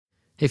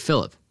Hey,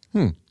 Philip.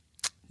 You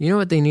know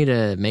what they need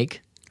to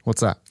make? What's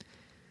that?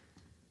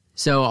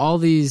 So all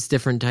these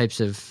different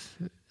types of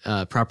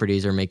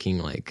properties are making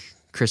like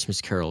Christmas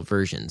Carol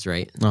versions,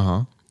 right?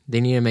 Uh-huh. They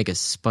need to make a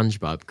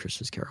SpongeBob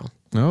Christmas Carol.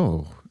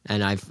 Oh.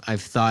 And I've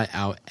thought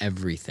out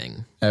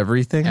everything.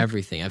 Everything?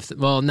 Everything.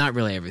 Well, not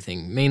really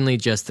everything. Mainly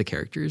just the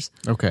characters.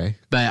 Okay.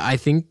 But I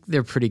think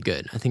they're pretty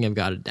good. I think I've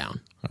got it down.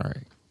 All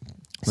right.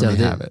 Let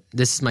me have it.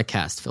 This is my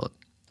cast, Philip.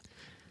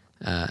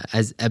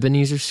 As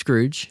Ebenezer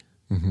Scrooge.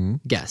 Mm-hmm.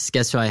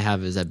 Guess who I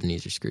have as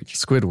Ebenezer Scrooge?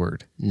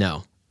 Squidward.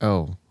 No.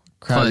 Oh.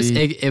 Close.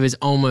 Krabby. It was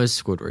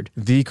almost Squidward.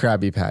 The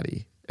Krabby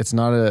Patty. It's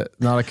not a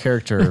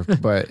character,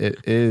 but it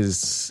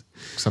is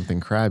something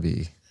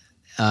crabby.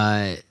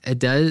 It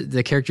does.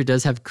 The character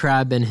does have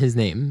crab in his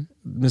name.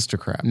 Mr.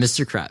 Krabs.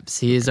 Mr. Krabs.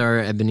 He is our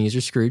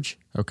Ebenezer Scrooge.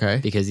 Okay.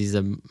 Because he's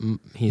a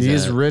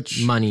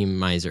rich. Money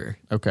miser.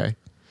 Okay.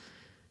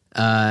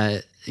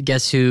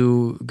 Guess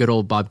who good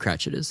old Bob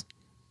Cratchit is?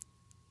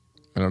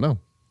 I don't know.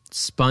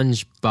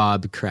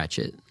 SpongeBob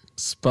Cratchit.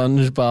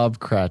 SpongeBob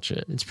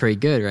Cratchit. It's pretty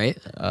good, right?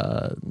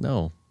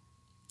 No.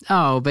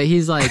 Oh, but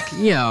he's like,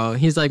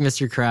 he's like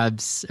Mr.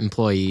 Krabs'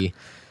 employee.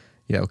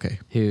 Yeah, okay.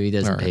 Who he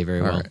doesn't pay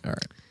very well. All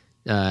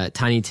right.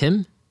 Tiny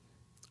Tim?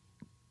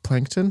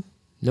 Plankton?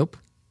 Nope.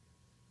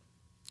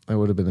 That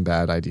would have been a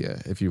bad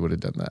idea if you would have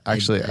done that.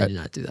 Actually, I did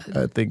not do that.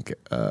 I think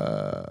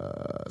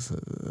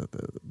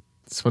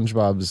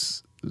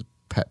SpongeBob's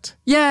pet.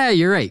 Yeah,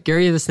 you're right.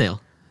 Gary the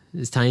Snail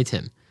is Tiny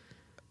Tim.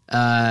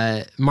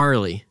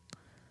 Marley.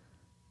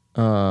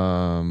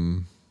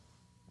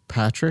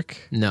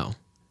 Patrick? No.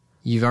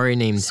 You've already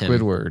named him.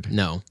 Squidward.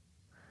 No.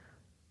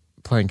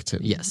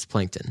 Plankton. Yes,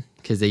 Plankton.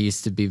 Because they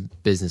used to be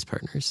business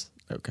partners.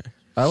 Okay.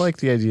 I like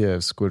the idea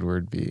of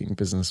Squidward being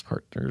business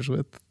partners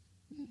with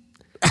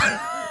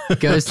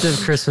Ghost of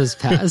Christmas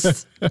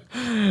Past. Have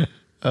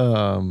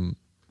I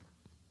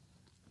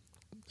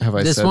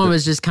This said one that-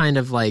 was just kind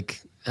of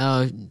like,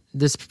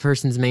 this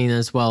person's main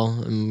as well,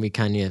 and we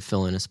kind of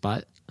fill in a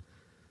spot.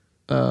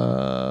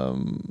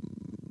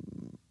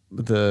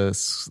 the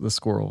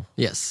squirrel?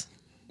 Yes.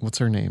 What's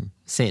her name?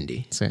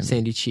 Sandy. Sandy.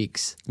 Sandy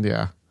Cheeks.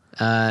 Yeah.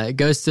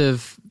 Ghost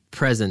of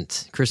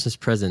Present. Christmas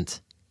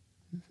Present.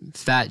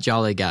 Fat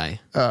jolly guy.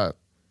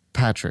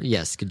 Patrick.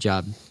 Yes, good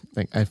job.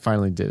 I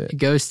finally did it.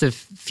 Ghost of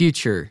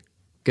Future.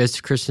 Ghost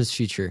of Christmas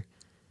Future.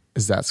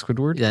 Is that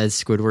Squidward? That is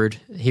Squidward.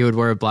 He would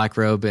wear a black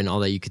robe, and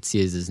all that you could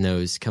see is his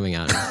nose coming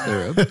out of the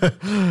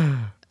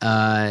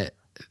robe.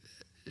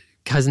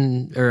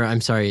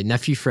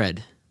 Nephew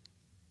Fred.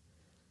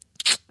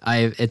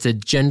 It's a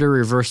gender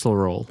reversal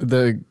role.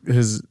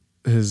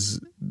 His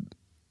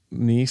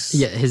niece?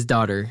 Yeah, his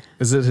daughter.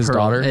 Is it his Pearl.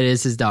 daughter? It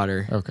is his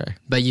daughter. Okay.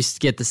 But you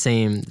get the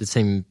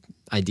same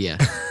idea.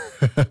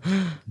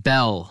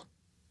 Belle.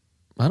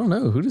 I don't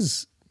know. Who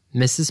does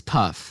Mrs.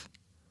 Puff.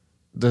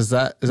 is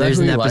that who he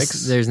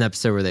likes? There's an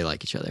episode where they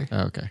like each other.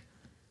 Oh, okay.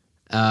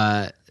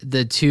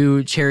 The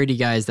two charity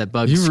guys that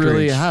bug You Scrooge.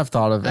 really have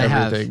thought of I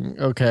have. everything.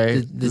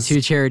 Okay. The two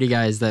charity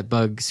guys that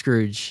bug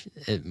Scrooge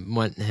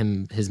want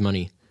him his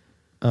money.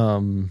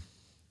 I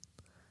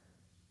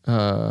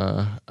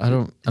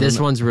don't This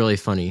know. one's really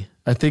funny.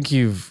 I think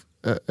you've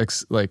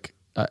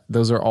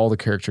those are all the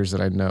characters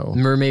that I know.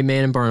 Mermaid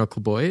Man and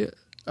Barnacle Boy.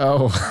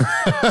 Oh.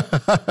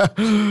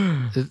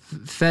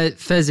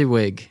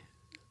 Fezziwig.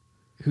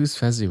 Who's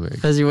Fezziwig?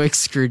 Fezziwig's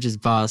Scrooge's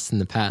boss in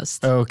the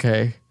past.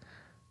 Okay.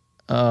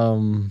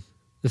 The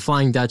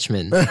Flying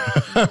Dutchman.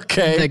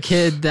 Okay. The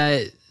kid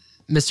that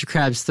Mr.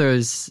 Krabs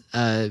throws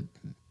a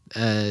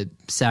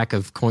sack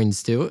of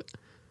coins to.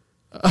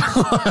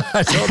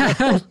 I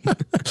don't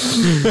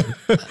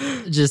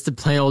know. Just a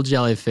plain old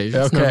jellyfish.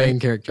 It's no Okay. main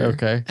character.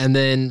 Okay. And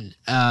then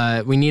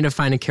we need to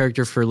find a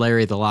character for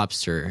Larry the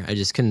Lobster. I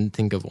just couldn't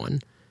think of one.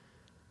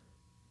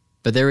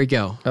 But there we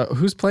go.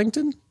 Who's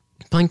Plankton?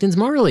 Plankton's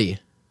Marley.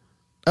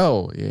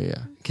 Oh,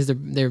 yeah. Because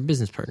they're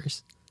business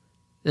partners.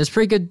 That's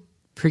pretty good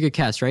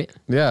cast, right?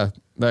 Yeah,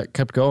 that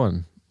kept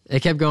going. It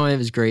kept going. It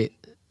was great.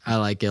 I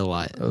like it a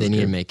lot. They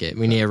need to make it.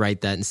 We need to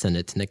write that and send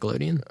it to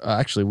Nickelodeon.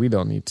 Actually, we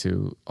don't need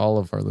to. All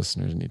of our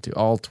listeners need to.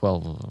 All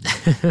 12 of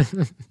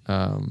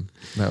them.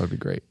 That would be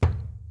great.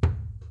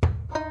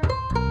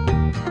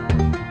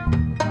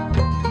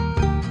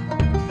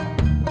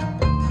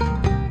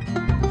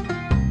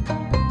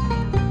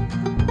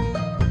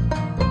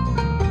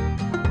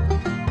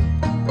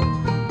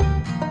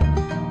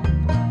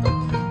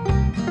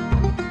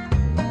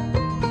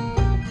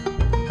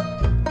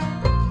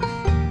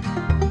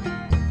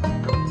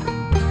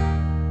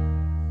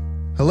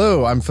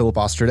 Hello, I'm Philip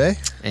Osterday.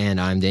 And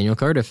I'm Daniel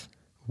Cardiff.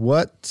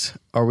 What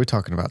are we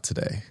talking about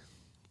today?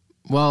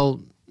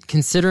 Well,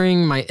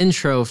 considering my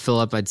intro,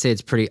 Philip, I'd say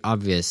it's pretty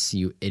obvious,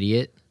 you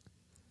idiot.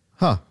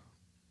 Huh.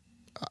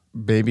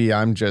 Baby,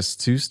 I'm just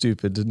too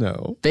stupid to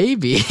know.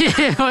 Baby.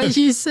 What did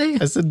you say?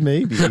 I said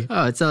maybe.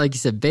 Oh, it's not like you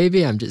said,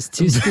 baby, I'm just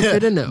too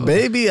stupid to know.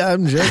 Baby,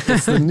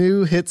 it's the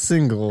new hit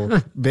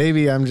single.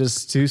 Baby, I'm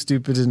just too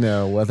stupid to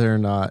know whether or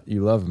not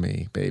you love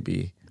me,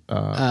 baby.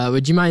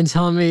 Would you mind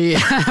telling me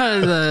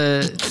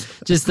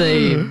just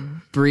a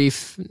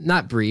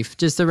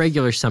just a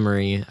regular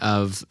summary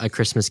of A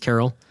Christmas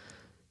Carol.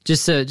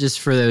 Just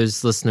for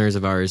those listeners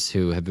of ours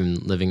who have been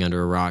living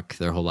under a rock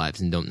their whole lives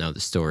and don't know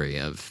the story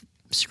of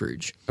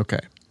Scrooge. Okay.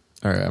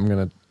 All right. I'm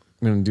gonna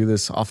do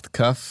this off the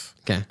cuff.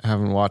 Okay. I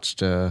haven't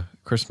watched a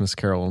Christmas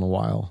Carol in a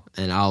while.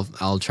 And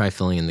I'll try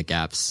filling in the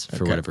gaps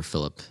for whatever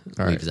Philip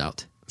leaves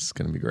out. This is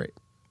gonna be great.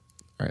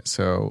 All right.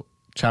 So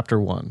chapter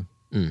 1.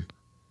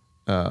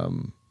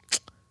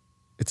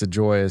 It's a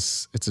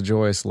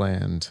joyous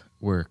land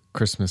where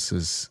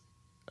Christmases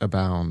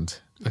abound.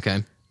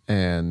 Okay.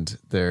 And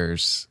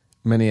there's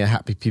many a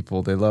happy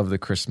people. They love the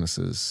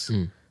Christmases.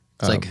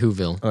 It's like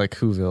Whoville. Like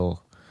Whoville.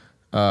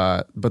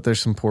 But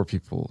there's some poor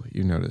people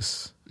you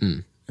notice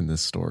in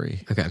this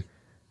story. Okay.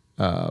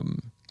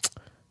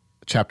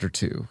 Chapter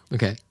 2.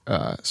 Okay.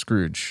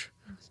 Scrooge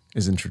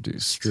is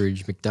introduced.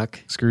 Scrooge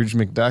McDuck. Scrooge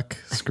McDuck.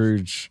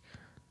 Scrooge.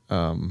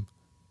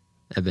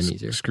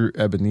 Ebenezer.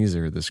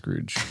 Ebenezer the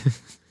Scrooge.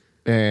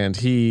 And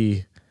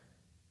he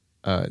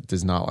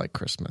does not like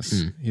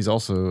Christmas. He's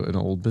also an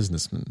old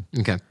businessman.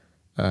 Okay.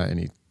 And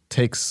he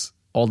takes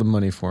all the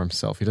money for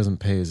himself. He doesn't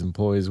pay his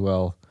employees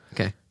well.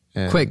 Okay.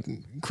 And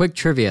Quick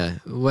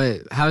trivia.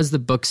 How does the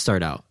book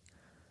start out?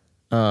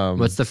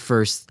 What's the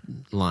first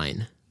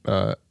line?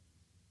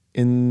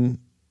 In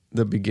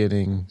the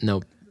beginning,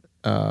 Nope.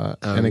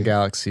 in a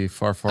galaxy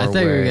far, far I away.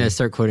 thought you were going to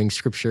start quoting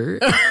scripture.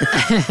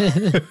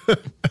 It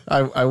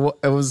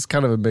was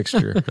kind of a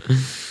mixture.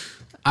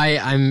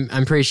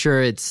 I'm pretty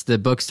sure the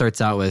book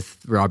starts out with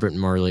Robert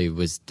Marley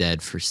was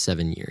dead for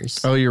 7 years.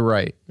 Oh, you're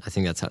right. I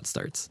think that's how it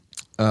starts.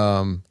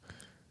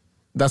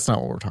 That's not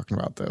what we're talking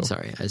about, though.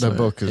 Sorry. The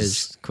book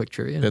is quick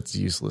trivia. That's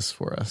useless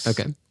for us.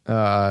 Okay.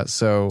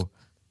 So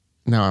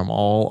now I'm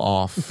all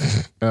off.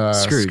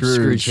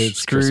 Scrooge hates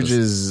Scrooge Christmas.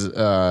 is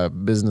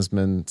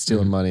businessman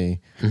stealing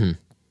money.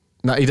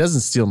 No, he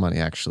doesn't steal money,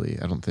 actually,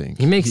 I don't think.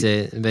 He makes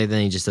it, but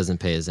then he just doesn't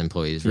pay his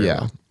employees very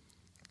well.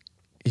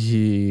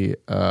 He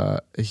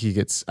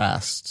gets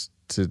asked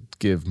to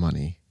give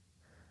money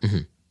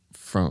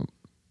from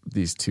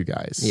these two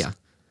guys. Yeah.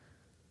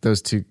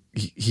 Those two,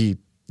 he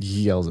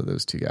yells at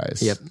those two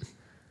guys. Yep.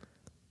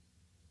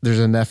 There's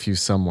a nephew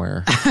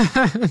somewhere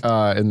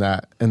in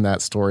that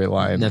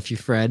storyline. Nephew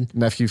Fred.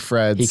 Nephew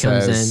Fred He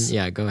says, comes in.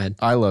 Yeah, go ahead.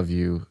 I love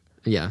you.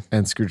 Yeah.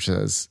 And Scrooge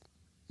says,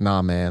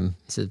 nah, man.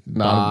 He says,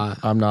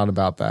 I'm not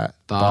about that.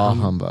 Bah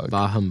humbug.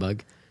 Bah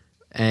humbug.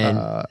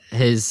 And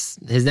his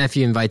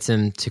nephew invites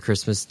him to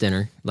Christmas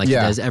dinner like he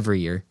does every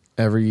year.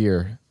 Every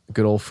year.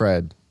 Good old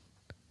Fred.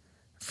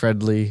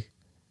 Fredly,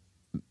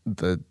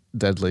 the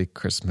deadly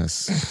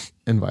Christmas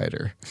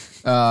inviter.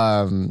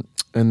 And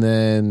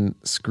then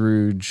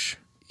Scrooge,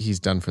 he's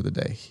done for the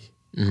day.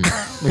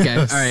 Okay,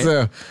 all right.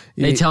 So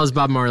he tells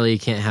Bob Marley he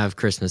can't have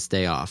Christmas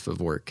Day off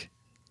of work.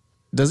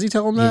 Does he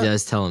tell him that? He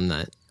does tell him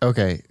that.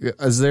 Okay.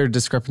 Is there a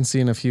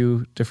discrepancy in a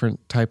few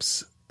different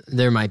types?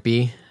 There might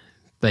be,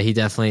 but he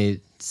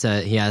definitely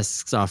said he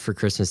asks off for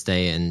Christmas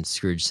Day, and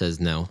Scrooge says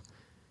no.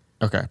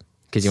 Okay.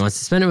 Because he wants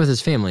to spend it with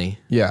his family.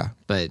 Yeah.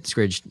 But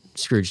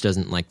Scrooge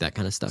doesn't like that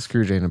kind of stuff.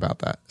 Scrooge ain't about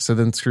that. So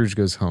then Scrooge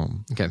goes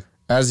home. Okay.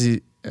 As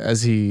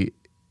he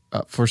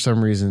for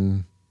some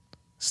reason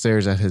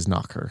stares at his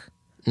knocker.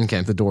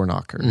 Okay. The door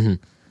knocker.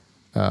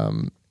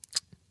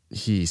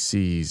 He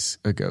sees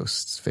a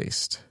ghost's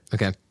face.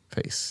 Okay.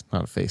 Face,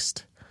 not a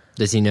faced.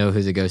 Does he know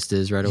who the ghost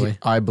is right away?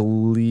 I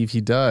believe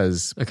he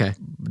does. Okay.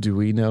 Do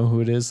we know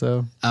who it is,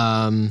 though?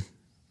 I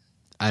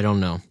don't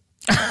know.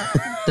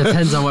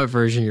 Depends on what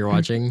version you're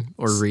watching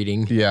or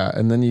reading. Yeah,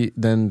 and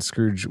then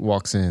Scrooge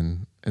walks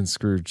in, and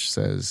Scrooge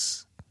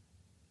says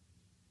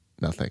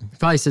nothing.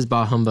 Probably says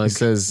bah humbug. He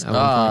says,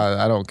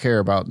 I don't care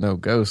about no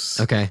ghosts.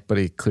 Okay. But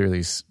he clearly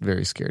is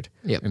very scared.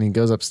 Yep. And he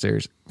goes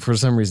upstairs, for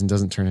some reason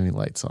doesn't turn any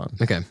lights on.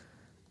 Okay.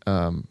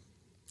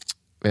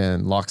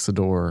 And locks the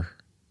door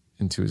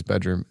into his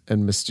bedroom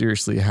and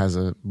mysteriously has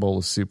a bowl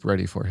of soup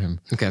ready for him.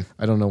 Okay.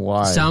 I don't know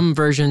why. Some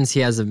versions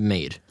he has a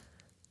maid.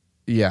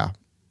 Yeah.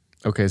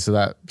 Okay, so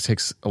that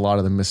takes a lot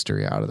of the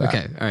mystery out of that.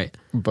 Okay, all right.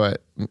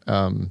 But,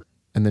 and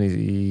then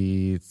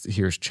he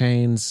hears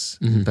chains,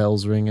 and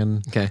bells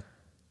ringing. Okay.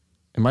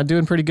 Am I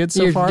doing pretty good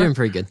so You're far? doing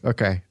pretty good.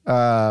 Okay.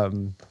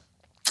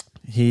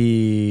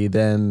 He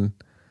then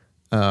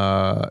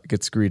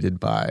gets greeted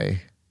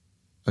by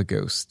a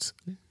ghost.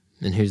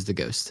 And who's the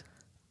ghost?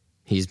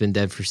 He's been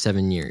dead for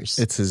 7 years.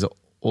 It's his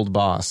old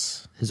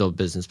boss. His old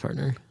business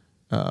partner.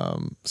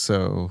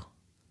 So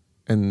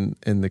in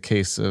the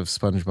case of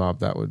SpongeBob,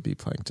 that would be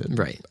Plankton.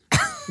 Right.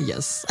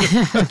 Yes.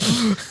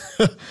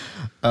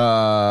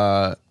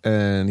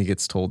 And he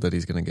gets told that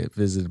he's going to get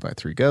visited by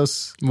 3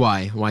 ghosts.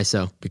 Why? Why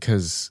so?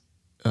 Because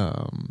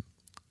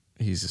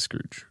he's a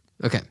Scrooge.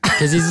 Okay.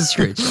 Because he's a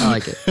Scrooge. I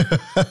like it.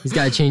 He's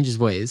got to change his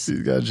ways.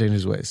 He's got to change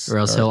his ways. Or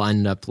else he'll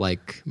end up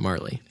like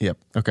Marley. Yep.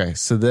 Okay.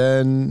 So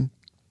then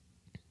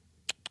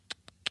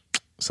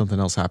something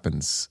else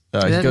happens.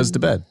 He goes to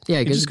bed. Yeah,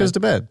 he just goes to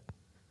bed.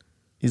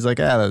 He's like,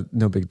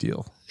 no big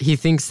deal. He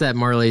thinks that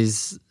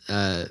Marley's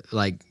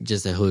like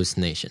just a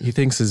hallucination. He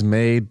thinks his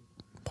maid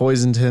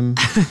poisoned him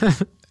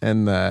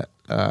and that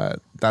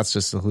that's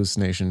just a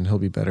hallucination. He'll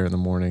be better in the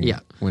morning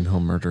when he'll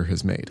murder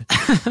his maid.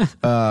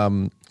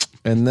 And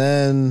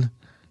then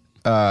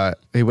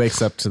he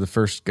wakes up to the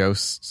first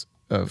ghost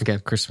of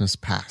Christmas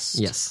past.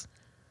 Yes.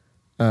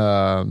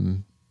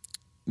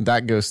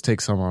 That ghost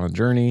takes him on a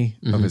journey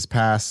of his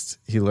past.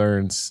 He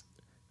learns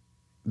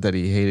that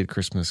he hated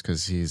Christmas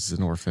because he's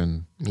an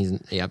orphan.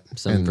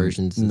 Some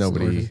versions.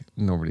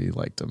 Nobody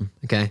liked him.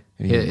 Okay.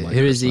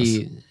 Who does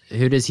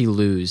he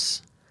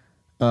lose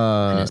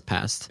in his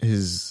past?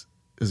 His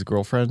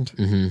girlfriend,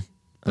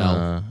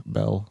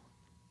 Belle.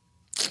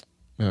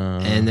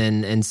 And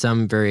then in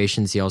some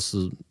variations, he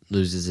also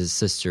loses his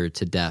sister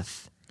to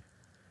death.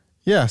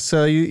 Yeah,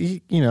 so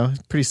you know,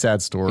 pretty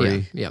sad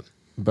story. Yep.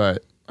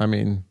 But I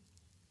mean,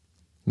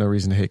 no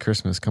reason to hate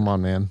Christmas. Come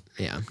on, man.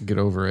 Yeah. Get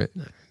over it.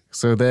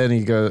 So then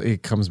he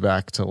comes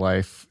back to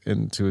life,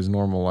 into his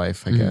normal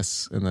life, I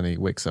guess, and then he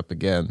wakes up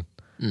again.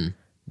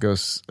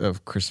 Ghosts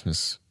of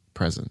Christmas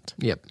Present.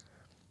 Yep.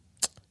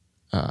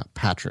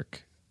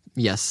 Patrick.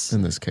 Yes.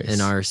 In this case.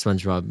 In our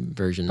SpongeBob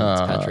version,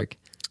 it's Patrick.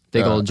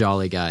 Big old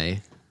jolly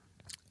guy.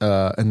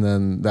 And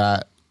then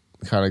that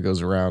kind of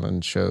goes around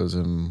and shows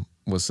him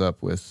what's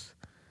up with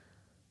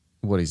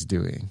what he's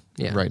doing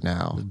right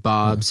now.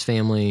 Bob's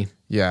family.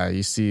 Yeah,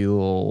 you see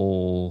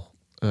little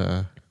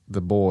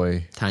the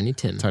boy, Tiny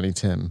Tim.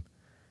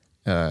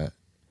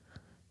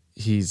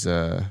 He's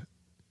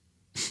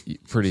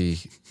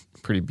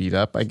pretty beat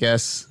up, I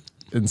guess,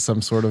 in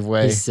some sort of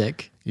way. He's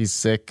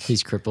sick.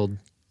 He's crippled.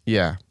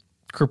 Yeah,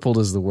 crippled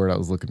is the word I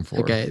was looking for.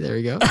 Okay, there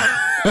you go.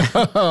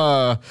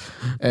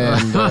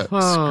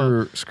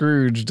 And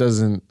Scrooge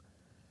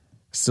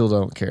still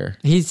don't care.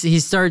 He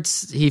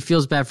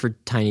feels bad for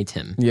Tiny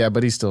Tim. Yeah,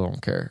 but he still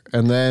don't care.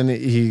 And then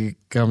he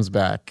comes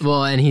back.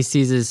 Well, and he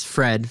sees his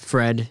Fred,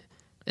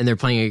 and they're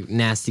playing a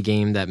nasty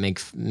game that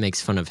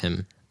makes fun of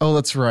him. Oh,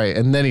 that's right.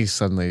 And then he's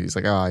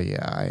like, oh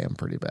yeah, I am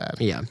pretty bad.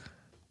 Yeah.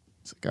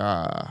 It's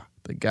like,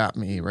 they got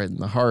me right in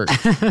the heart.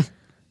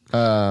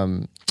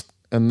 And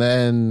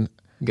then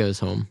goes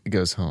home.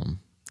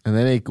 And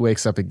then he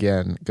wakes up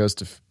again, goes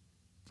to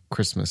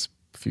Christmas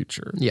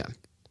future. Yeah.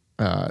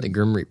 The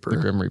Grim Reaper.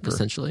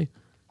 Essentially.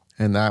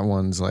 And that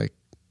one's like,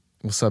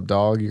 what's up,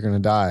 dog? You're going to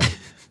die.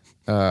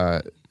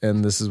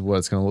 And this is what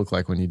it's going to look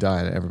like when you die.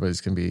 And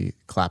everybody's going to be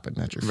clapping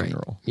at your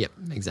funeral. Yep,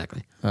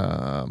 exactly.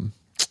 And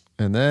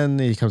then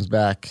he comes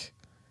back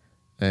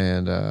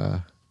and...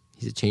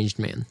 he's a changed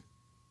man.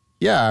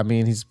 Yeah, I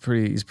mean, he's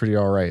pretty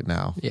all right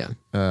now. Yeah.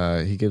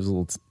 He gives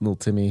little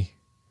Timmy...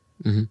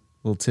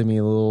 Little Timmy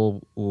a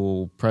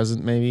little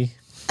present maybe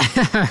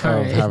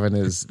of having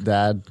his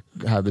dad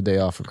have the day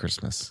off of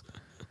Christmas.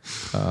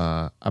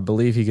 I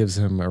believe he gives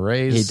him a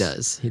raise.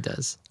 He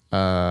does.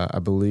 I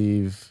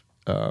believe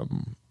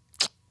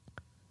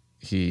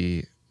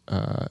he...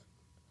 I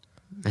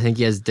think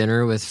he has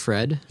dinner with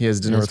Fred. He has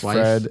dinner with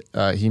wife.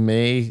 Fred. He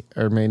may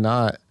or may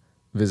not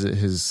visit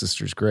his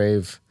sister's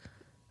grave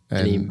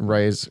and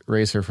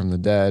raise her from the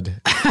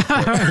dead.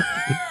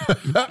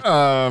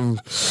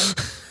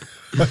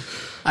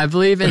 I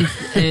believe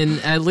in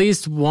at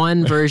least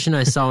one version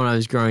I saw when I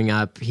was growing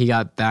up, he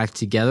got back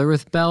together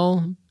with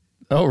Belle.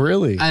 Oh,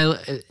 really?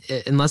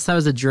 Unless that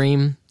was a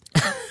dream,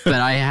 but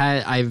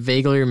I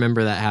vaguely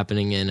remember that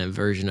happening in a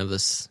version of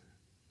this.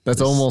 That's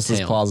almost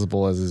tale. As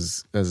plausible as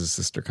his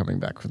sister coming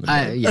back from the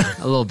dead. Yeah,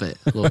 a little bit.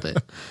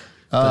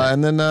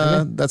 And then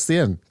that's the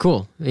end.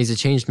 Cool. He's a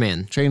changed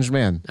man.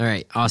 All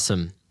right.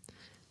 Awesome.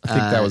 I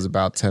think that was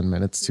about 10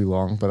 minutes too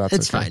long, but that's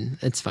okay.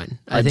 It's fine.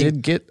 I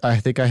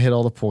think I hit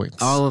all the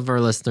points. All of our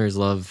listeners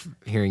love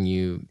hearing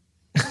you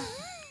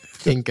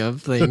think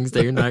of things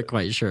that you're not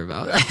quite sure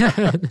about.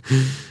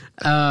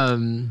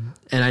 And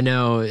I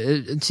know,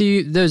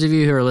 those of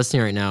you who are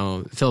listening right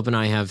now, Philip and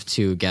I have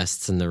two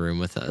guests in the room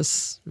with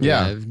us. We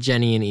have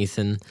Jenny and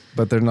Ethan.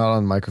 But they're not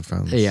on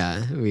microphones.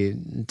 Yeah, we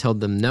told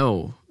them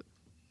no.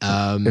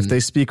 If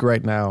they speak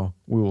right now,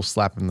 we will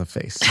slap them in the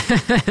face.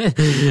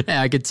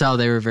 I could tell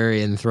they were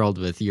very enthralled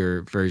with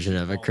your version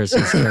of A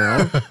Christmas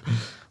Carol.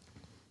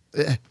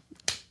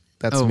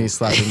 That's me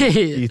slapping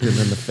Ethan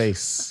in the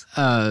face.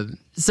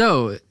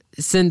 So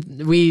since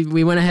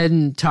we went ahead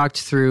and talked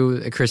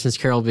through A Christmas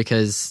Carol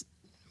because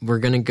we're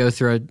going to go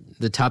through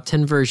the top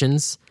 10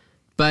 versions,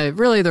 but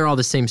really they're all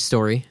the same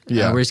story.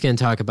 Yeah. We're just going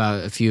to talk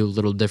about a few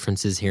little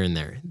differences here and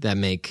there that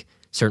make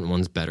certain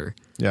ones better.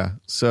 Yeah.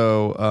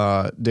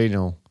 So,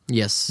 Daniel.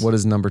 Yes. What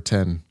is number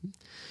 10?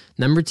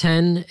 Number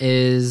 10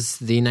 is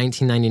the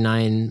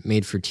 1999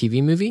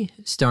 made-for-TV movie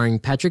starring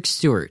Patrick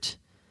Stewart.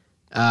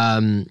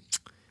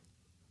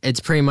 It's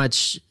pretty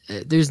much,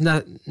 there's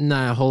not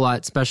a whole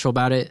lot special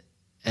about it.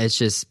 It's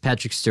just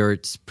Patrick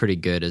Stewart's pretty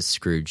good as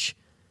Scrooge.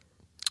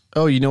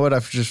 Oh, you know what? I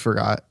just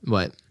forgot.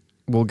 What?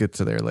 We'll get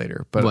to there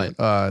later. But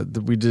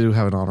we do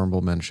have an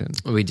honorable mention.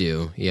 We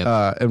do,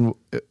 yeah. And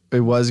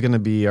it was going to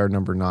be our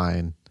number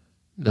 9.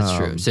 That's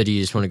true. So do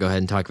you just want to go ahead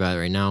and talk about it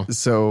right now?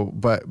 So,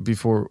 but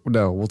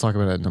we'll talk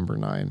about it at number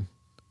 9.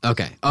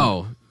 Okay.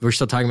 Oh, we're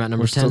still talking about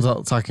number 10? We're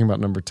still talking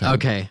about number 10.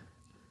 Okay.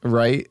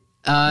 Right?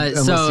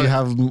 Unless you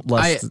have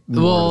less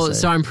more to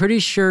say. So I'm pretty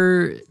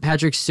sure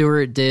Patrick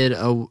Stewart did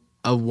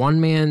a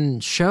one-man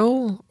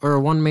show or a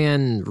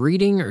one-man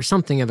reading or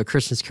something of A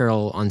Christmas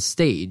Carol on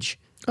stage.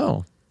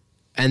 Oh,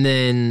 And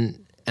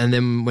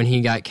then when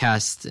he got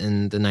cast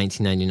in the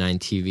 1999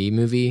 TV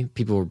movie,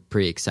 people were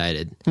pretty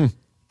excited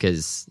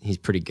because he's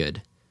pretty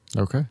good.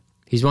 okay.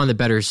 He's one of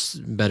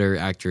the better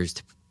actors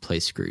to play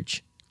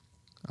Scrooge.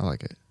 I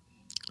like it.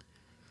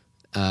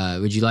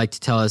 Would you like to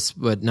tell us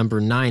what number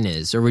 9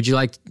 is? Or would you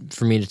like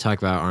for me to talk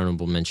about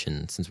honorable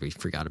mention since we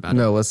forgot about it?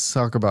 No, let's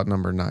talk about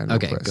number 9 real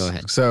Okay, quick. go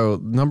ahead. So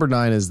number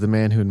 9 is The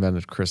Man Who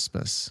Invented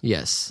Christmas,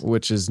 Yes.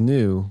 which is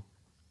new,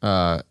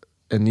 and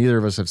neither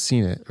of us have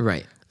seen it.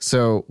 Right.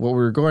 So what we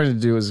were going to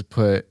do is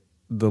put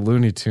the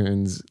Looney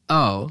Tunes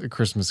Oh, A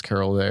Christmas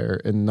Carol there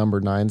in number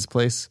 9's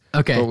place.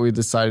 Okay. But we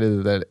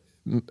decided that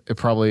it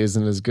probably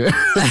isn't as good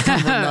as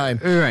number 9.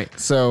 right.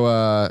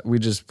 So we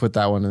just put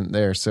that one in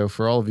there. So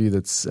for all of you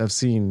that have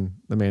seen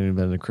The Man Who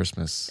Invented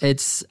Christmas,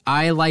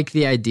 I like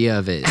the idea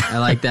of it. I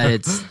like that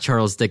it's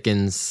Charles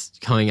Dickens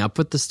coming up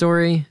with the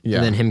story Yeah.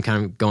 and then him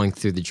kind of going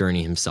through the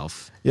journey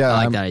himself. Yeah,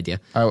 I like that idea.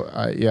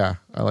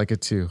 I like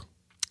it too,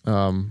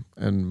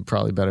 and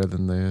probably better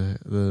than the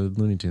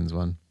Looney Tunes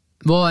one.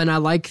 Well, and I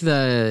like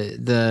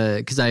the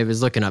because I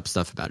was looking up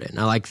stuff about it, and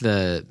I like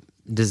the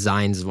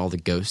designs of all the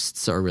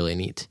ghosts are really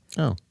neat.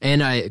 Oh,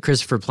 And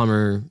Christopher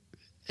Plummer,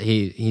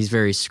 he's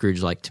very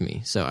Scrooge-like to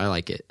me, so I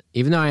like it.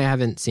 Even though I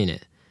haven't seen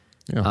it,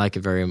 Yeah. I like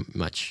it very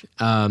much.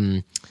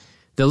 The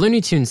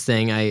Looney Tunes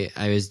thing, I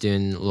was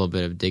doing a little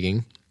bit of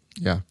digging,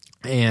 yeah.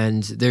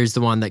 and there's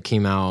the one that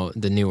came out,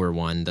 the newer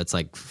one, that's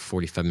like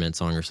 45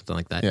 minutes long or something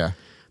like that. Yeah.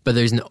 But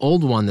there's an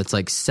old one that's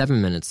like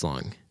 7 minutes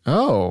long,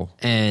 Oh,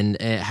 and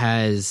it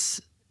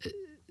has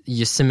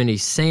Yosemite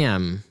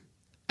Sam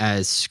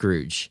as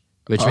Scrooge,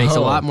 which makes a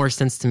Oh. lot more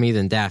sense to me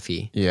than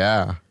Daffy.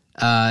 yeah.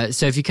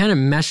 So if you kind of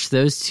mesh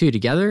those two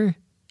together,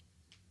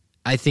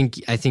 I think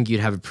you'd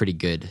have a pretty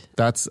good.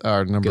 That's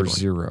our number Good one.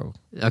 0.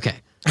 Okay.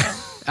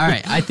 All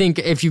right. I think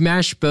if you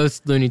mash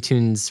both Looney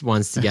Tunes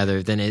ones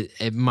together, then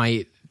it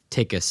might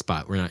take a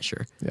spot. We're not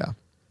sure. Yeah.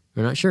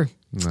 We're not sure.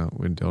 No,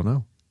 we don't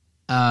know.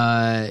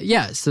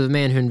 Yeah. So The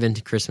Man Who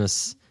Invented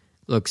Christmas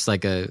looks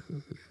like a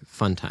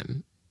fun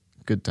time.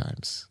 Good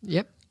times.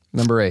 Yep.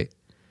 Number 8.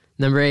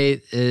 Number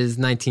 8 is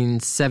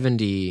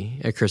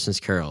 1970, A Christmas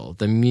Carol,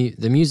 the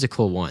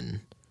musical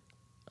one.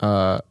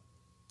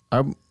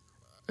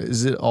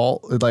 Is it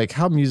all like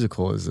how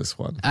musical is this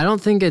one? I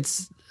don't think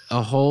it's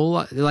a whole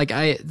lot. Like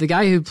the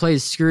guy who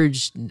plays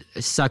Scrooge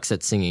sucks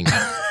at singing.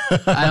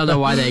 I don't know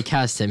why they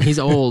cast him. He's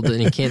old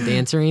and he can't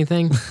dance or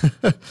anything.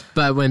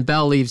 But when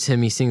Belle leaves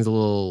him, he sings a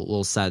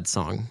little sad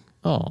song.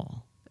 Oh,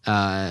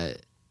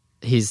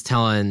 He's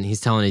telling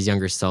his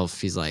younger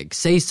self, he's like,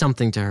 say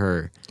something to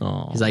her.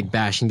 oh, He's like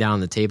bashing down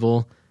the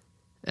table.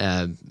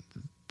 But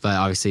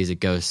obviously he's a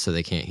ghost, so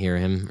they can't hear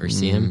him or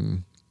see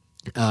him.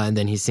 And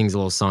then he sings a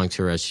little song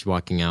to her as she's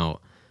walking out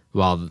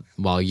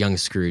while young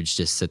Scrooge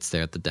just sits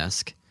there at the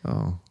desk.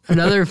 oh,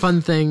 Another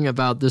fun thing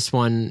about this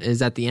one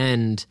is at the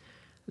end,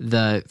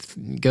 the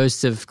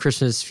Ghost of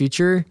Christmas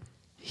Future,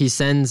 he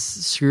sends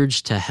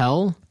Scrooge to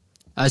hell.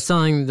 I was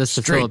telling this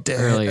to Straight Philip to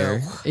earlier.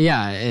 hell.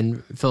 Yeah,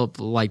 and Philip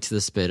liked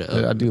this bit.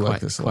 I do like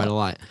this quite a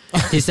lot.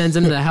 He sends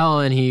him to hell,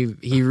 and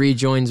he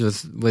rejoins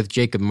with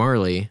Jacob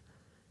Marley.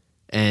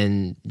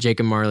 And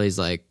Jacob Marley's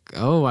like,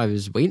 "Oh, I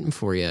was waiting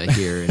for you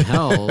here in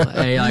hell."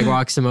 And he like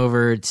walks him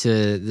over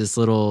to this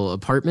little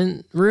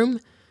apartment room.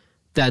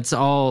 That's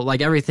all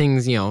like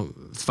everything's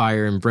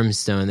fire and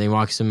brimstone. They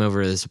walks him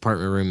over to this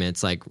apartment room. And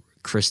it's like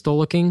crystal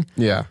looking.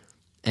 yeah.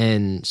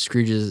 And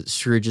Scrooge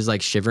is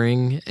like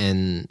shivering,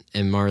 and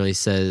Marley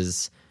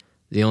says,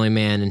 "The only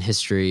man in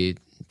history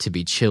to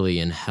be chilly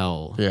in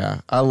hell."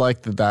 Yeah, I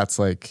like that. That's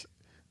like,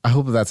 I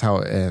hope that's how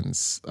it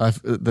ends.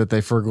 That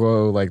they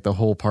forgo like the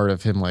whole part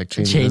of him like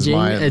changing his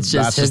mind. It's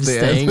just That's him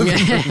the end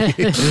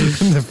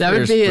staying. of That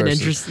would be an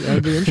first person. interesting. That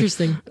would be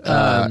interesting.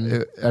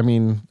 I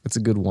mean, it's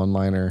a good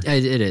one-liner.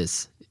 It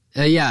is.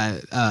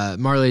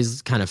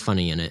 Marley's kind of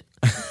funny in it.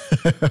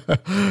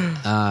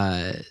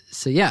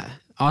 So yeah,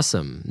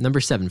 awesome. Number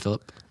 7,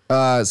 Philip.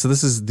 So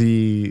this is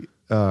the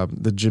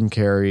Jim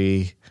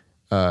Carrey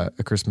A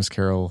Christmas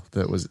Carol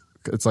that was.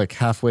 It's like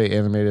halfway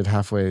animated,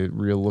 halfway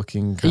real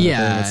looking kind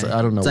of thing.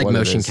 I don't know. It's like what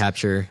motion it is.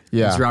 capture.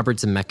 Yeah. It's Robert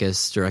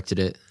Zemeckis directed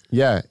it.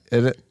 Yeah,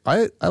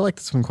 I like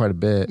this one quite a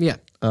bit. Yeah.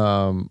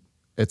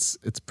 It's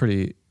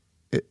pretty.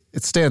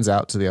 It stands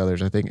out to the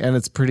others, I think, and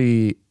it's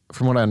pretty.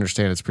 From what I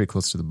understand, it's pretty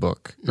close to the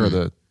book or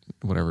the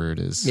whatever it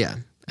is. Yeah.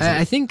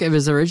 I think it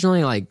was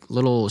originally like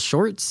little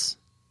shorts.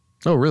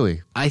 Oh,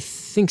 really? I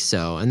think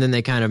so. And then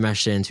they kind of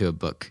meshed it into a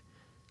book.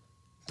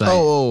 But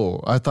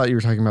Oh, I thought you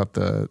were talking about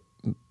the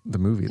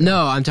movie. then.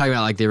 no, I'm talking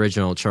about like the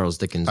original Charles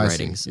Dickens I see.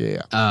 writings.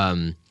 Yeah.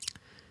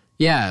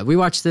 Yeah, we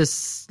watched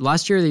this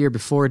last year or the year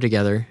before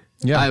together.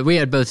 Yeah. We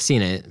had both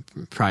seen it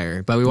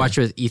prior, but we watched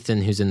it with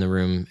Ethan, who's in the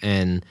room,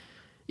 and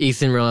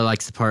Ethan really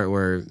likes the part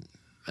where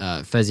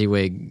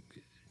Fezziwig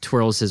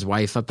twirls his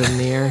wife up in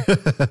the air,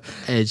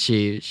 and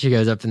she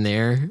goes up in the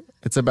air.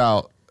 It's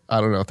about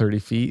I don't know, 30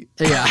 feet.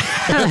 Yeah.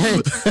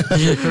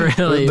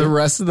 Really. The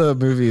rest of the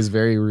movie is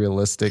very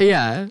realistic.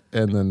 Yeah.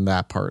 And then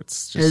that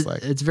part's just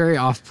like, it's very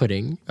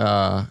off-putting.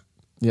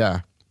 yeah.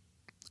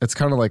 It's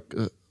kind of like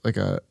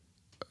a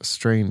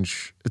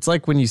strange, it's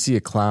like when you see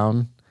a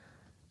clown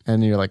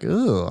and you're like,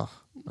 ugh,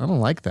 I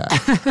don't like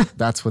that.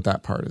 That's what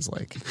that part is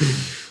like.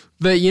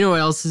 But you know what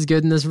else is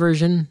good in this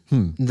version?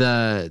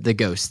 The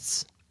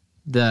ghosts.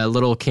 The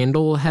little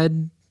candle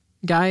head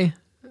guy.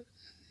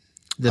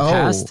 The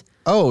past.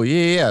 Oh,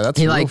 yeah. That's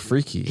real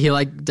freaky. He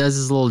like does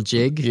his little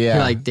jig. Yeah. He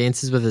like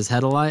dances with his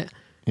head a lot.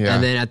 Yeah.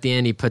 And then at the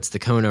end he puts the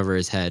cone over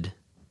his head.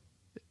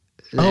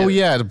 Oh,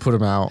 yeah, to put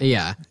him out.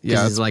 Yeah.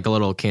 Yeah, It's like a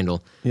little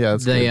candle. Yeah,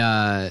 that's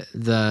good.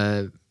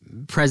 The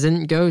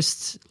present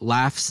ghost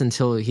laughs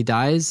until he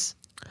dies.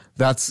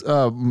 That's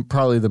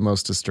probably the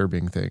most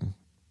disturbing thing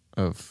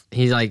of...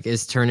 He like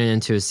is turning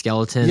into a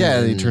skeleton. Yeah,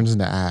 and he turns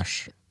into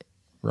ash,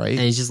 right? And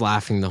he's just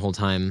laughing the whole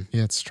time.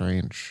 Yeah, it's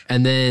strange.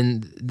 And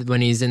then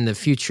when he's in the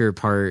future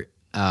part,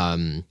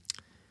 I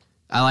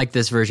like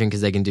this version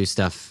because they can do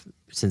stuff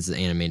since it's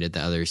animated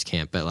that others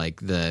can't. But like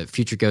the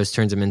future ghost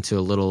turns him into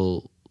a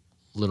little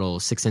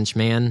 6-inch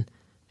man.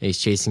 And he's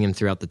chasing him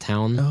throughout the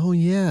town. Oh,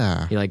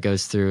 yeah. He like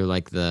goes through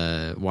like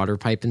the water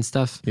pipe and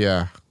stuff.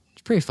 Yeah.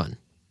 It's pretty fun.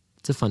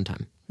 It's a fun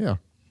time. Yeah.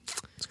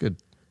 It's good.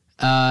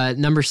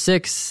 Number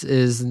 6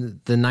 is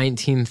the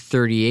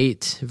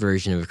 1938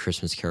 version of A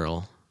Christmas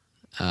Carol.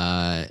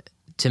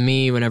 To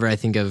me, whenever I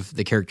think of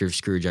the character of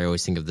Scrooge, I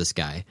always think of this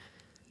guy.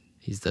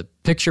 He's the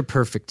picture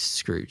perfect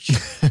Scrooge.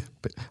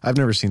 But I've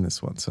never seen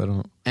this one, so I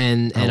don't...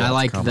 And know I what's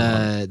like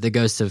coming the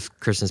ghost of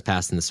Christmas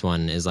Past in this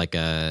one is like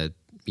a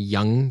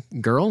young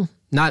girl.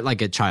 Not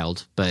like a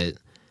child, but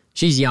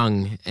she's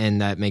young, and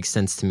that makes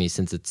sense to me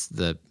since it's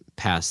the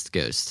past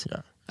ghost.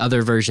 Yeah.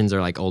 Other versions are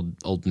like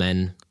old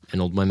men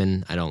and old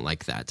women. I don't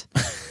like that.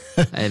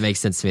 It makes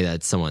sense to me that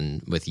it's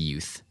someone with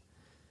youth.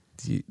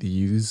 The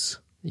use...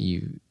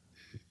 You...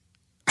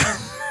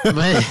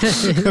 But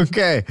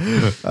Okay.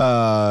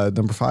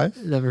 Number 5?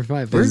 number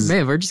 5.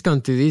 We're just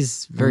going through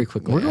these very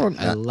quickly. We're going...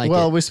 I like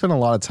well, it. we spent a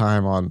lot of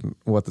time on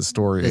what the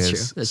story That's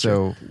is. true. That's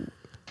so...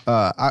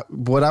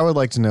 what I would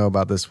like to know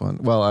about this one,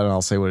 well, and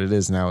I'll say what it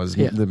is now, is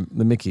the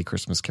Mickey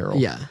Christmas Carol.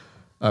 Yeah.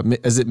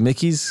 Is it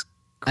Mickey's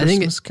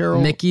Christmas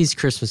Carol? Mickey's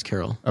Christmas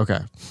Carol. Okay.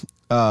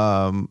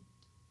 I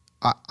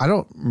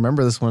don't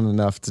remember this one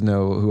enough to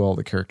know who all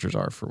the characters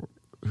are for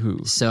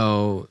who.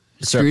 So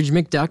Scrooge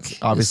McDuck.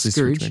 Obviously, is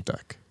Scrooge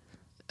McDuck.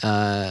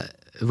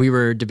 We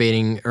were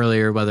debating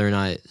earlier whether or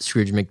not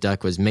Scrooge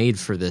McDuck was made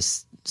for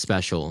this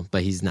special,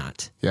 but he's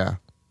not. Yeah.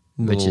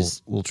 Which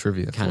is little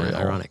trivia. Kind for of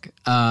y'all. ironic.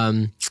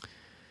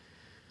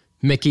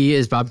 Mickey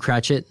is Bob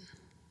Cratchit.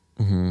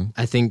 Mm-hmm.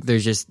 I think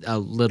there's just a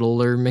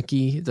littler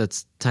Mickey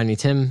that's Tiny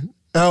Tim.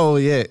 Oh,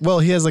 yeah. Well,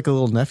 he has like a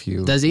little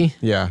nephew. Does he?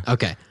 Yeah.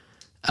 Okay.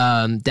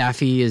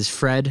 Daffy is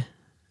Fred.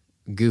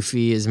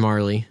 Goofy is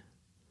Marley.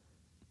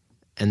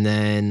 And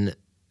then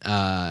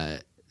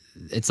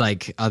it's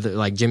like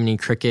Jiminy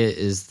Cricket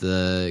is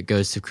the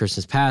ghost of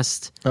Christmas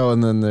Past. Oh,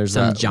 and then there's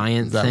Some that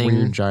giant that thing.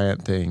 weird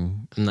giant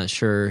thing. I'm not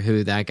sure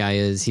who that guy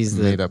is. He's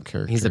the Made-up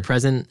character. He's the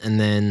present, and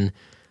then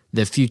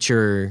the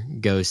future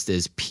ghost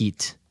is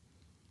Pete.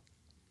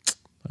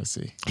 I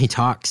see. He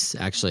talks,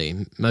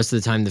 actually. Most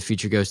of the time, the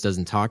future ghost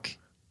doesn't talk.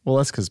 Well,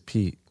 that's because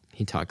Pete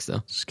He talks,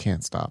 though. just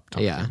can't stop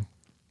talking. Yeah.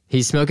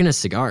 He's smoking a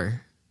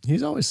cigar.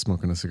 He's always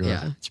smoking a cigar.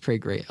 Yeah, it's pretty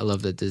great. I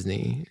love that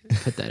Disney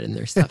put that in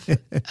their stuff.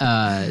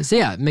 So,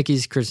 yeah,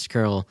 Mickey's Christmas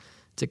Carol.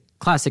 It's a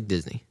classic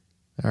Disney.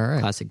 All right.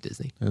 Classic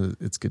Disney.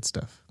 It's good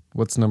stuff.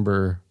 What's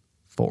number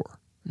 4?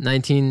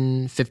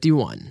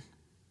 1951.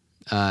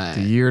 The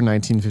year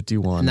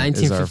 1951.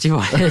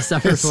 1951 is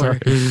number 4.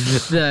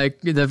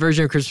 The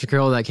version of Christmas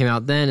Carol that came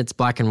out then, it's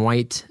black and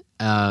white.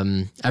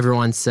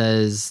 Everyone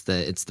says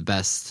that it's the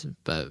best,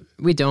 but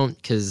we don't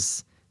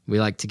because we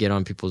like to get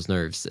on people's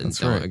nerves and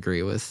don't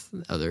agree with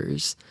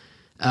others.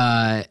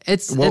 What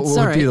It's would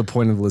all right. be the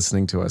point of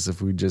listening to us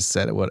if we just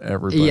said what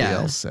everybody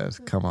else said?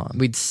 Come on.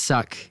 We'd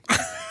suck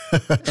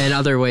in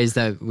other ways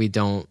that we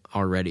don't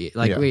already.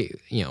 Like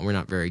we're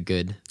not very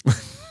good,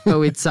 but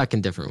we'd suck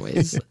in different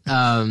ways.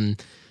 But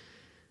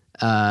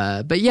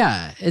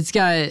yeah,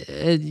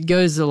 it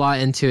goes a lot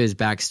into his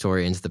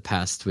backstory, into the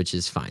past, which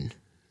is fine.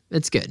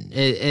 It's good.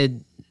 It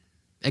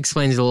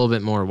explains a little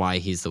bit more why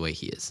he's the way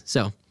he is.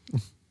 So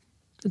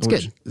it's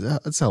good.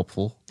 It's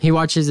helpful. He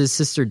watches his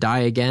sister die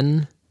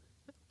again.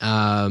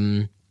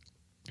 And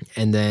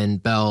then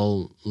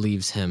Belle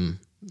leaves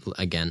him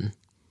again.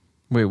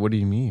 Wait, what do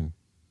you mean?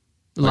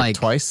 Like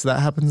twice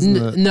that happens? In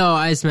the... No,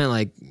 I just meant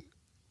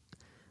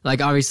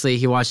like obviously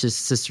he watched his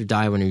sister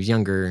die when he was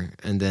younger,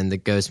 and then the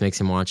ghost makes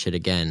him watch it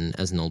again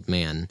as an old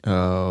man.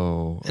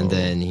 And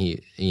then he,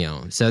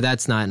 so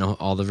that's not in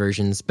all the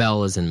versions.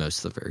 Belle is in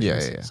most of the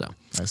versions. Yeah. So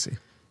I see.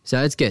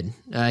 So it's good.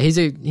 He's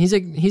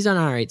an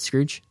all right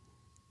Scrooge.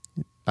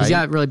 He's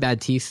got really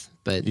bad teeth,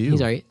 but he's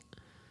all right.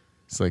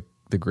 It's like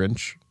the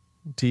Grinch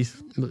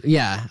teeth.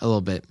 Yeah, a little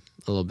bit.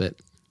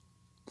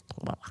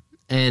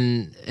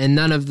 and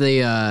none of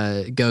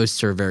the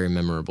ghosts are very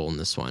memorable in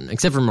this one,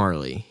 except for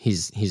Marley.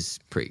 He's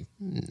pretty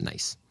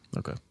nice.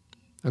 Okay.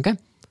 Okay.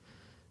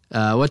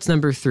 What's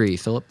number 3,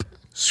 Philip?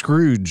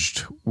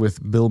 Scrooged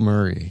with Bill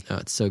Murray. Oh,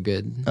 it's so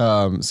good.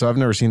 So I've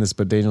never seen this,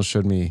 but Daniel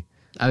showed me.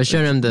 I was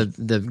showing him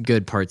the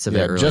good parts of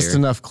it earlier. Just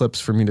enough clips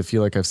for me to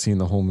feel like I've seen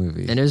the whole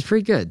movie. And it was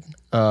pretty good.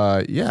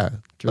 Yeah.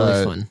 It's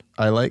really fun.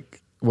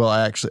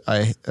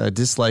 I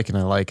dislike and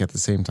I like at the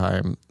same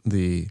time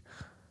the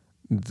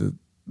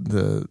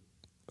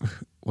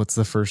what's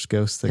the first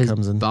ghost that His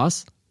comes in?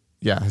 boss?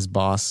 Yeah, his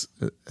boss.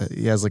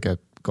 He has like a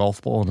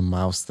golf ball and a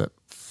mouse that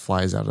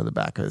flies out of the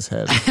back of his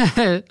head.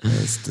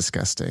 It's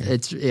disgusting.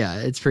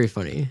 It's pretty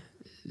funny.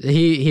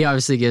 He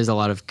obviously gives a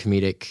lot of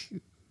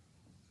comedic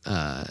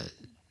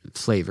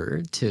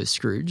flavor to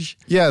Scrooge.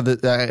 Yeah,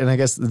 and I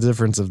guess the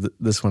difference of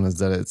this one is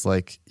that it's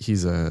like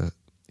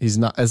it's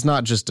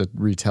not just a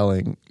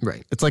retelling.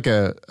 Right. It's like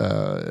I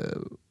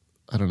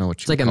don't know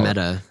what you It's like a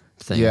meta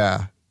thing.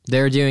 Yeah.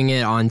 They're doing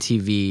it on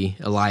TV,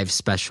 a live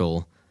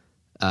special.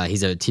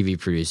 He's a TV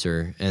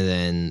producer,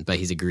 but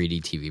he's a greedy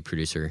TV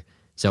producer.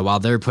 So while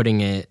they're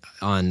putting it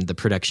on the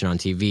production on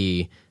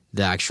TV,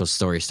 the actual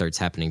story starts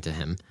happening to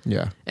him.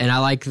 Yeah. And I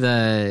like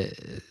the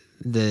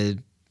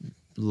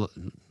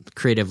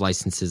creative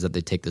licenses that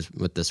they take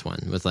with this one,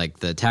 with like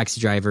the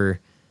taxi driver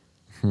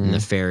and the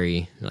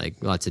ferry, like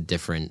lots of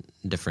different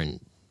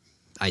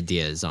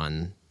ideas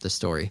on the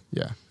story.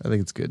 Yeah, I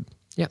think it's good.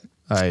 Yeah.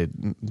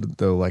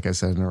 Though, like I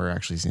said, I've never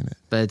actually seen it.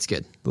 But it's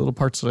good. The little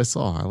parts that I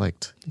saw, I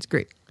liked. It's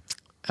great.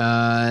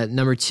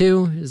 Number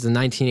 2 is the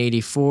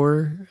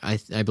 1984.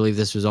 I believe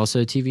this was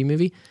also a TV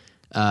movie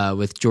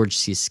with George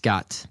C.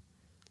 Scott.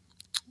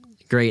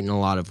 Great in a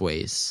lot of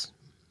ways.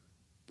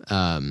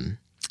 The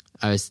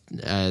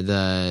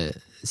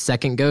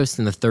second ghost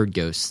and the third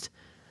ghost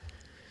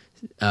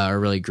are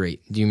really great.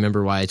 Do you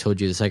remember why I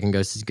told you the second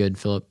ghost is good,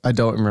 Philip? I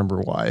don't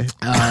remember why.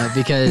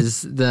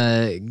 Because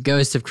the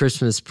ghost of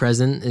Christmas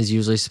Present is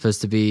usually supposed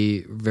to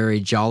be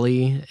very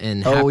jolly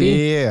and happy. Oh,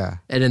 yeah.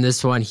 And in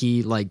this one,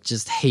 he like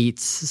just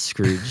hates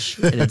Scrooge,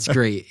 and it's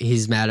great.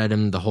 He's mad at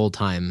him the whole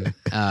time.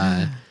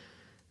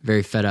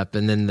 Very fed up.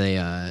 And then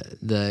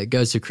the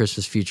Ghost of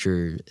Christmas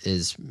Future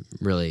is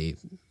really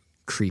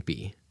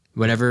creepy.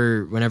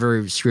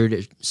 Whenever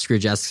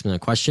Scrooge asks him a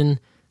question,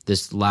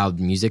 this loud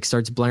music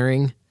starts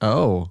blaring.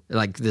 Oh.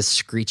 Like this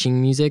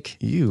screeching music.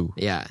 You.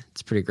 Yeah,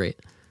 it's pretty great.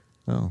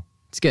 Oh.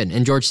 It's good.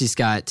 And George C.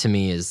 Scott, to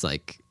me, is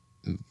like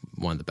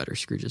one of the better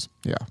Scrooges.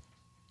 Yeah.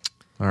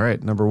 All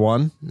right, number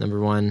 1. Number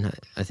 1,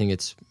 I think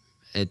it's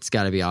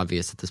got to be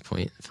obvious at this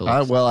point,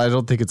 Philip. Well, I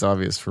don't think it's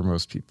obvious for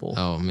most people.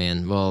 Oh,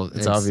 man. Well,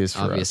 it's obvious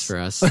for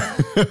us.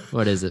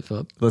 What is it,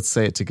 Philip? Let's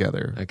say it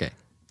together. Okay.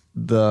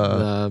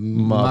 The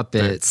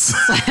Muppets.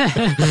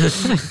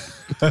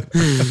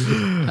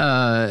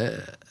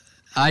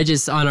 I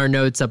just, on our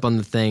notes up on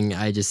the thing,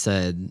 I just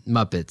said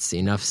Muppets,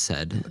 enough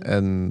said.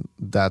 And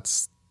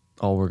that's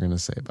all we're going to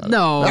say about it.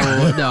 No.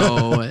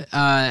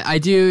 I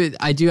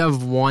do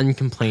have one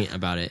complaint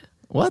about it.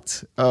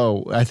 What?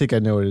 Oh, I think I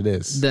know what it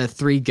is. The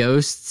 3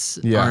 ghosts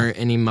aren't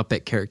any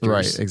Muppet characters.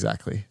 Right,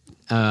 exactly.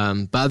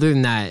 But other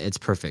than that, it's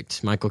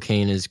perfect. Michael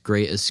Caine is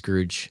great as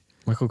Scrooge.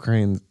 Michael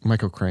Caine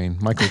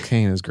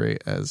is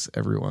great as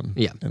everyone.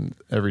 Yeah. And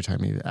every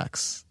time he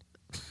acts.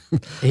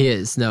 He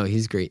is. No,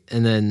 he's great.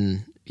 And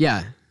then,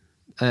 yeah.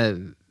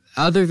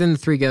 Other than the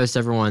 3 ghosts,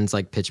 everyone's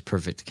like pitch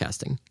perfect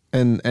casting.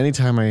 And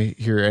anytime I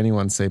hear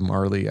anyone say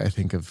Marley, I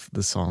think of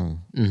the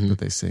song that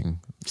they sing.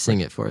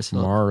 Sing it for us,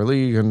 Phil.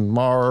 Marley and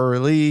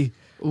Marley.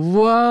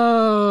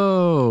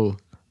 Whoa.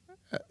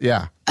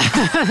 Yeah.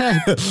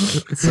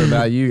 So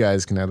now you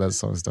guys can have that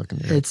song stuck in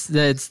your head.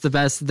 It's the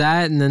best.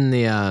 That and then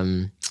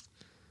the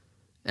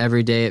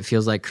Every Day It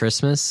Feels Like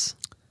Christmas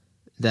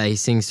that he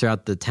sings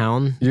throughout the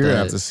town. You're going to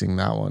have to sing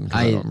that one because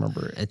I don't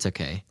remember it. It's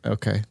okay.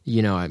 Okay.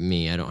 You know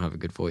me, I don't have a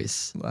good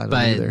voice. I don't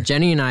but either.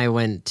 Jenny and I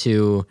went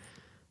to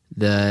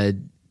the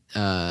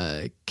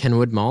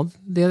Kenwood Mall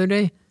the other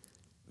day.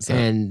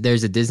 And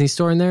there's a Disney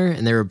store in there,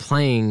 and they were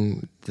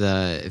playing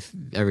the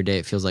Every Day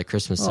It Feels Like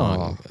Christmas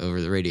song over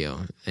the radio,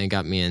 and it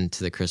got me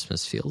into the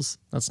Christmas feels.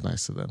 That's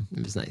nice of them.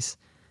 It was nice.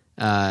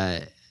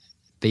 But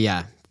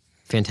yeah,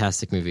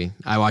 fantastic movie.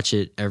 I watch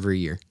it every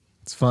year.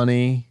 It's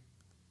funny.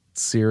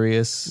 It's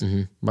serious.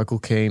 Michael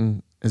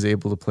Caine is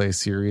able to play a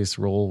serious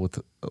role with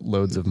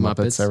loads of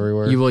Muppets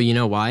everywhere. You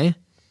know why?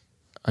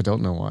 I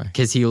don't know why.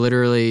 Because he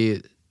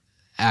literally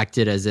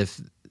acted as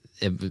if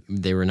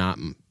they were not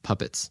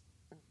puppets.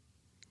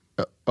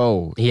 I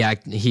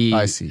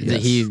see.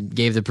 Yes. He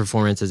gave the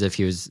performance as if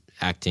he was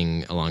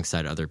acting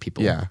alongside other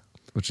people. Yeah,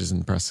 which is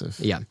impressive.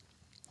 Yeah.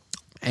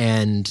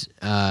 And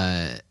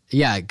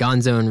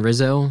Gonzo and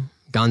Rizzo.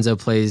 Gonzo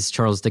plays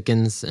Charles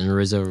Dickens, and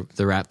Rizzo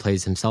the Rat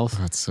plays himself.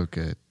 Oh, that's so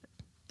good.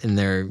 And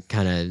they're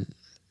kind of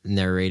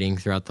narrating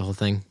throughout the whole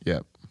thing.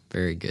 Yep.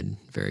 Very good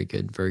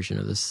version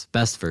of this.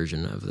 Best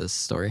version of this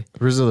story.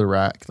 Rizzo the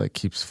Rat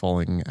keeps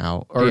falling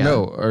out.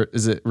 Or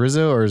is it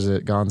Rizzo or is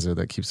it Gonzo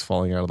that keeps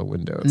falling out of the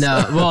window?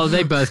 No, well,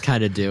 they both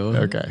kind of do.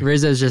 Okay.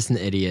 Rizzo's just an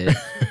idiot.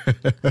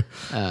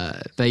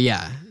 But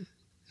yeah,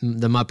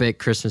 The Muppet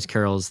Christmas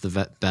Carol is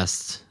the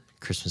best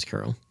Christmas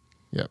Carol.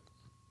 Yep,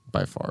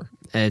 by far.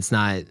 And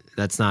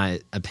that's not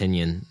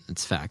opinion,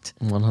 it's fact.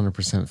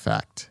 100%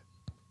 fact.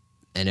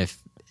 And if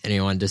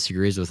anyone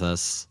disagrees with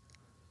us,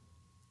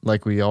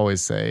 like we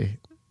always say,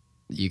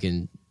 you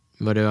can,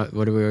 what do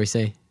we always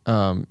say?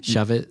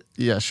 Shove it.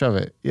 Yeah, shove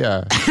it.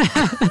 Yeah.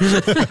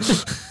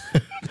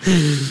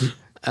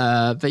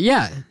 But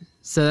yeah,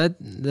 so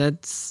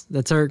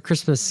that's our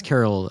Christmas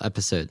Carol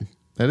episode.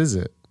 That is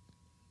it.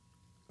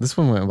 This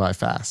one went by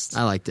fast.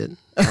 I liked it.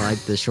 I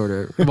liked the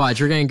shorter.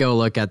 Watch, we're going to go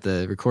look at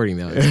the recording,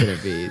 though. It's going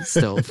to be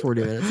still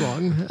 40 minutes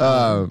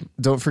long.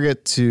 Don't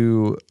forget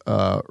to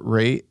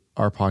rate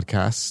our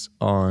podcast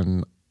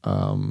on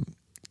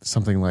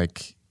something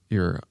like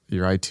your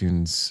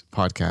iTunes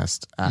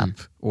podcast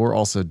app, or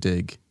also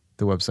Dig,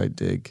 the website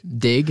Dig.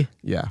 Dig?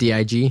 Yeah.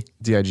 D-I-G?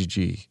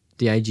 D-I-G-G.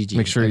 D-I-G-G.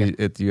 Make sure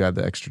you add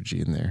the extra G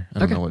in there. I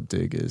don't know what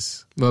Dig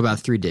is. What about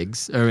 3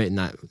 digs? Or wait,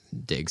 not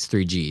digs,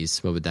 3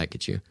 Gs. What would that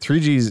get you? 3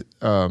 Gs,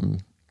 I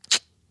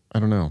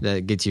don't know.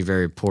 That gets you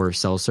very poor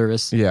cell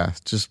service. Yeah,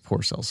 just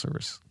poor cell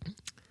service.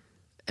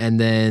 And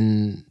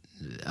then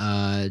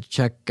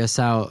check us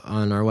out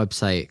on our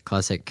website,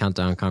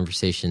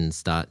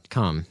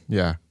 classiccountdownconversations.com.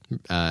 Yeah.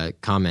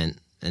 Comment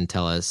and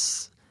tell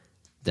us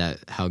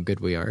how good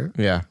we are.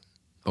 Yeah.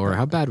 Or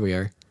how bad we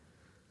are.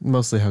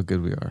 Mostly how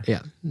good we are.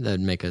 Yeah, that'd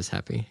make us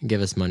happy.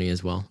 Give us money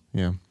as well.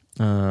 Yeah.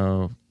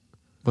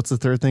 What's the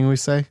third thing we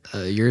say?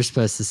 You're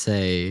supposed to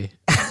say,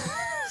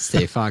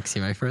 stay foxy,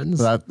 my friends.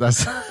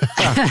 That's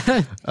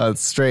it's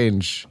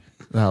strange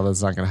how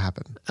that's not going to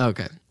happen.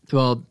 Okay.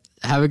 Well,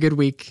 have a good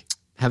week.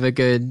 Have a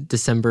good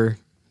December.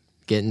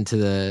 Get into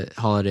the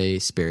holiday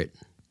spirit.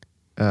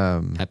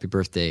 Happy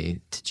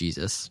birthday to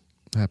Jesus.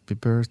 Happy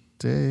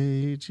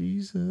birthday,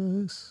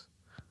 Jesus.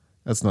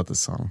 That's not the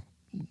song.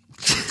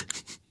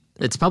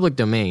 It's public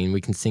domain.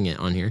 We can sing it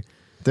on here.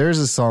 There's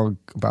a song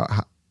about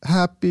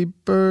happy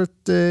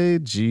birthday,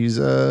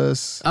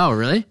 Jesus. Oh,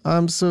 really?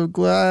 I'm so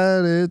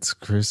glad it's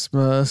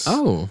Christmas.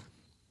 Oh.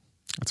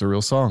 That's a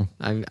real song.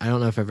 I don't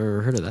know if I've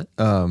ever heard of that.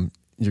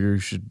 You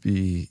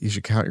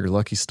should count your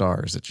lucky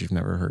stars that you've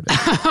never heard of.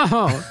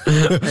 Oh,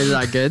 is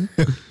that good?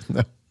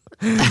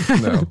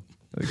 No,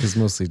 because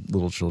mostly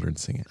little children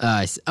sing it.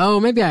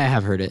 Maybe I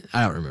have heard it.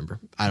 I don't remember.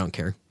 I don't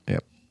care.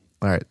 Yep.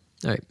 All right.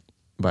 All right.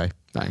 Bye.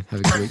 Bye.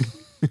 Have a good week.